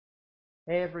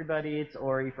Hey everybody, it's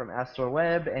Ori from Astor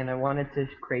Web, and I wanted to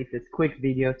create this quick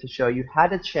video to show you how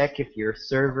to check if your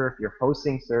server, if your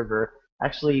hosting server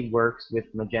actually works with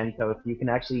Magento, if you can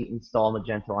actually install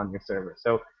Magento on your server.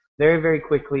 So very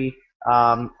quickly,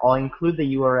 I'll include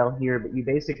the URL here, but you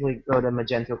basically go to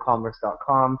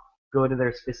magentocommerce.com, go to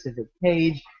their specific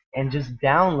page, and just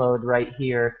download right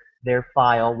here their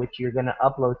file, which you're going to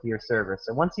upload to your server.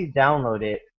 So once you download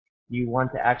it, you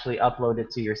want to actually upload it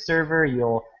to your server.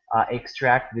 You'll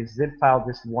extract the zip file,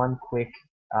 just one quick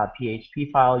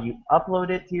PHP file. You upload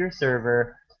it to your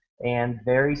server, and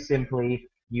very simply,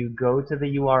 you go to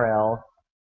the URL,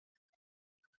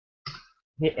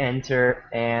 hit enter,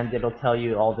 and it'll tell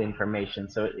you all the information.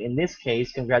 So in this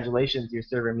case, congratulations, your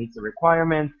server meets the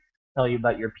requirement. Tell you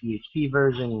about your PHP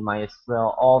version, your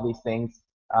MySQL, all these things.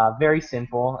 Very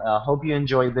simple. Hope you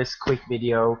enjoyed this quick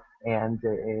video, and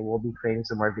we'll be creating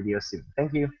some more videos soon.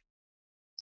 Thank you.